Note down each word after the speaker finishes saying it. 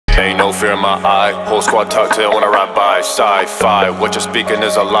Ain't no fear in my eye. Whole squad tucked in when I ride by. Sci-fi, what you're speaking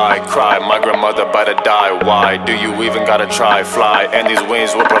is a lie. Cry, my grandmother about to die. Why do you even gotta try? Fly, and these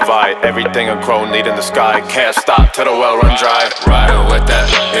wings will provide everything a crow need in the sky. Can't stop till the well run dry. Riding with that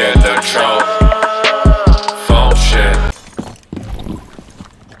in the trunk. Phone shit.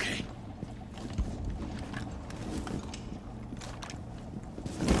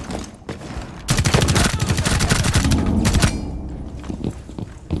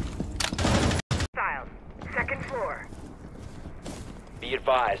 Second floor. Be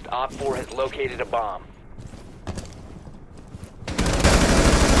advised, Op 4 has located a bomb.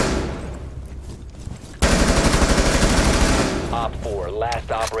 Op 4,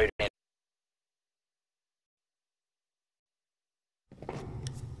 last operator.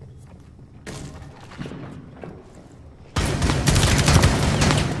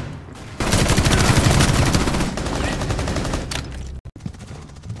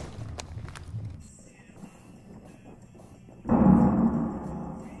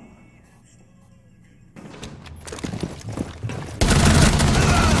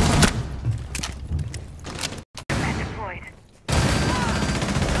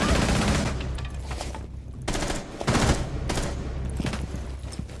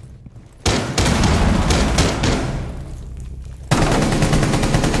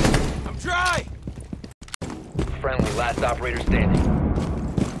 Friendly, last operator standing.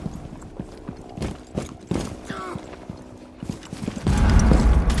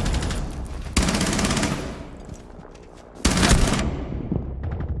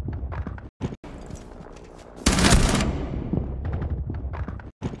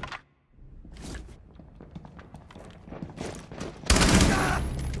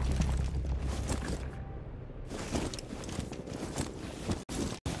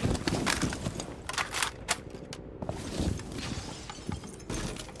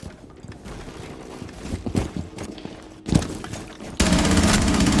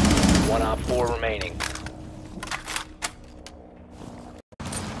 One Op 4 remaining.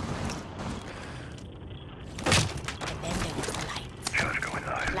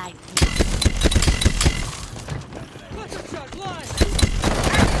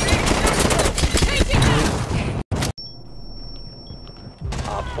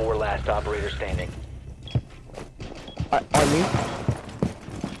 Op 4 last operator standing. On me.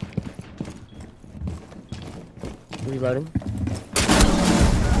 Reloading.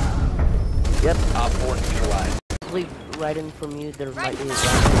 Yep. Op 4 neutralized. Please, right in from you, there might be a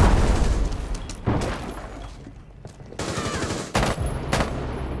guy.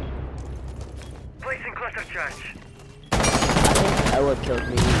 Placing cluster charge. I think Ella killed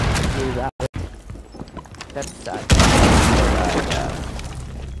me. Do that. That's sad.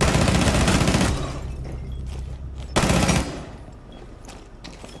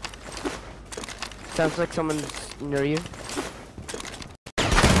 Sounds like someone's near you.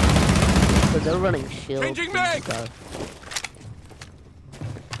 But they're running shields. Changing mag!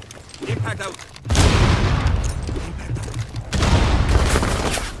 Impact out!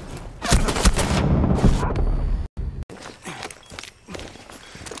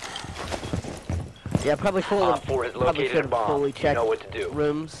 Yeah, probably Op 4 has located a bomb. fully You check know what to do.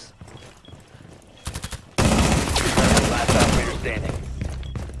 rooms. Last operator standing.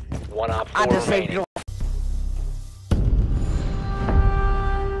 One Op 4 remaining.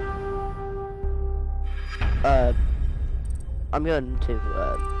 I'm going to,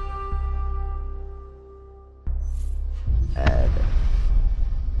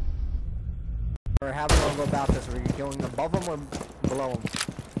 Or how do we go about this? Are you going above them or below them?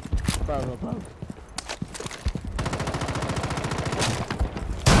 above.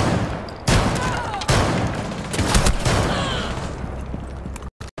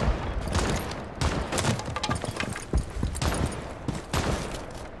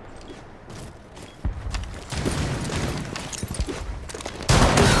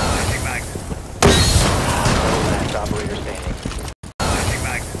 Last operator standing.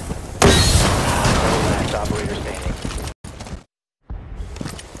 Last operator standing.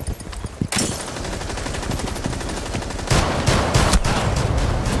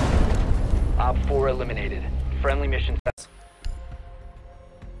 Op 4 eliminated. Friendly mission.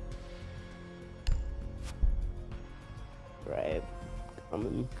 Right.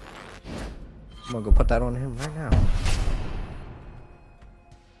 I'm gonna go put that on him right now.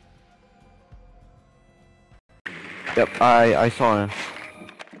 Yep, I saw him.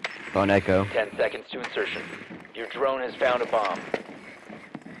 On Echo. 10 seconds to insertion. Your drone has found a bomb.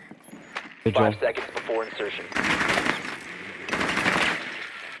 Good 5 job. seconds before insertion.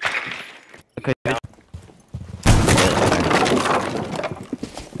 Okay.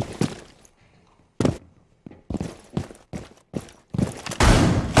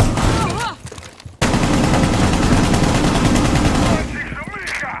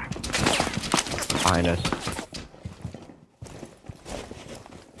 behind us.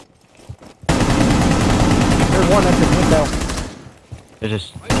 There's one at the window. There's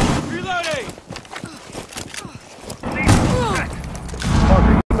just Reloading!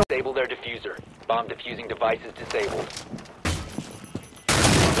 Disable their diffuser. Bomb diffusing device is disabled.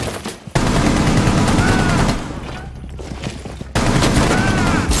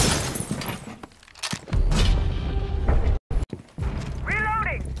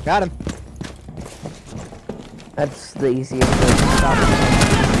 Reloading! Got him. That's the easiest way to stop it.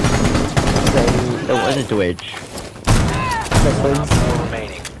 it wasn't Twitch. One op 4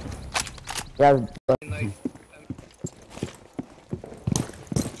 remaining. Yeah,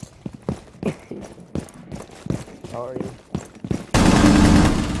 sorry.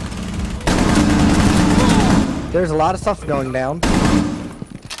 There's a lot of stuff going down.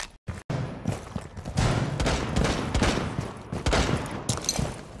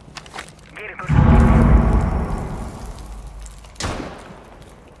 Get a good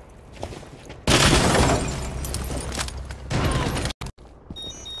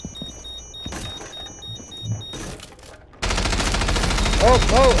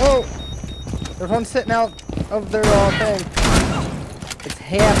Oh! There's one sitting out of their thing. It's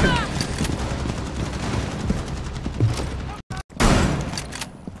half.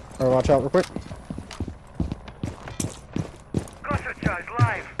 Watch out real quick.